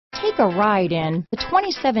Take a ride in the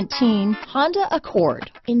 2017 Honda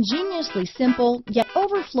Accord. Ingeniously simple, yet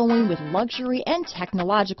overflowing with luxury and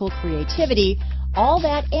technological creativity, all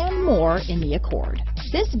that and more in the Accord.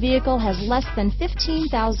 This vehicle has less than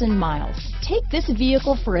 15,000 miles. Take this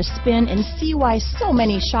vehicle for a spin and see why so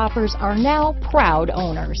many shoppers are now proud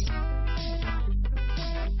owners.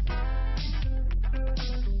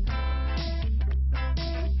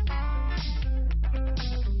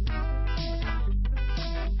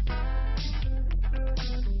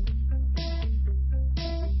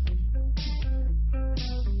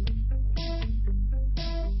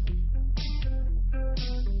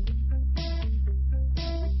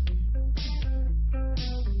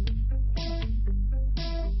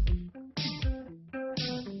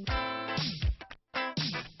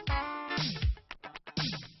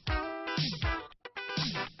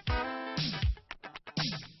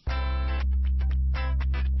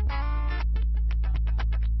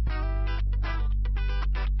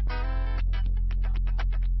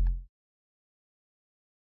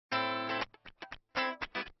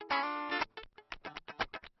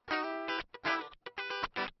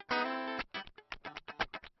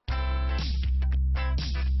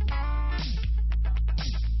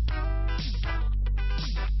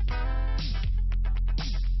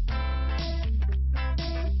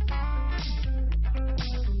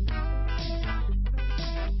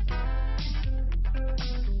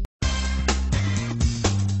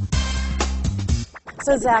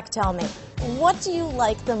 So Zach, tell me, what do you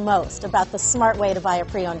like the most about the smart way to buy a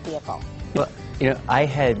pre-owned vehicle? Well, I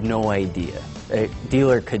had no idea a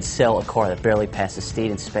dealer could sell a car that barely passed a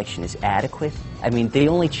state inspection as adequate. I mean, they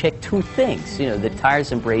only check two things. The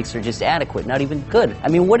tires and brakes are just adequate, not even good. I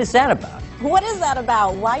mean, what is that about? What is that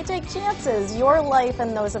about? Why take chances? Your life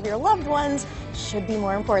and those of your loved ones should be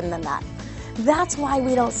more important than that. That's why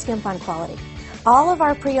we don't skimp on quality. All of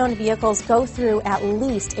our pre-owned vehicles go through at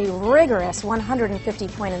least a rigorous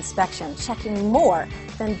 150-point inspection, checking more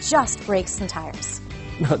than just brakes and tires.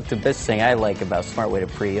 The best thing I like about Smart Way to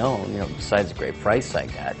Pre-Own, besides the great price I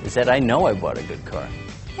got, is that I know I bought a good car.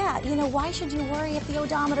 Yeah, why should you worry if the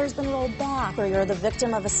odometer's been rolled back, or you're the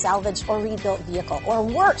victim of a salvaged or rebuilt vehicle, or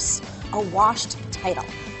worse, a washed title?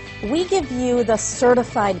 We give you the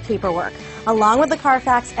certified paperwork, along with the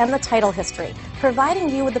Carfax and the title history, providing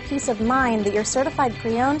you with the peace of mind that your certified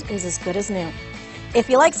pre-owned is as good as new. If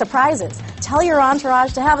you like surprises, tell your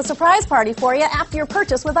entourage to have a surprise party for you after your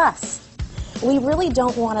purchase with us. We really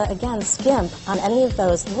don't want to, again, skimp on any of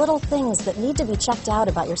those little things that need to be checked out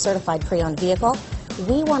about your certified pre-owned vehicle.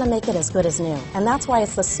 We want to make it as good as new, and that's why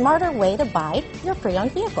it's the smarter way to buy your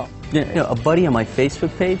pre-owned vehicle. A buddy on my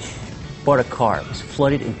Facebook page bought a car. It was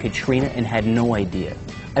flooded in Katrina and had no idea.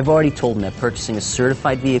 I've already told him that purchasing a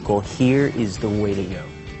certified vehicle here is the way to go.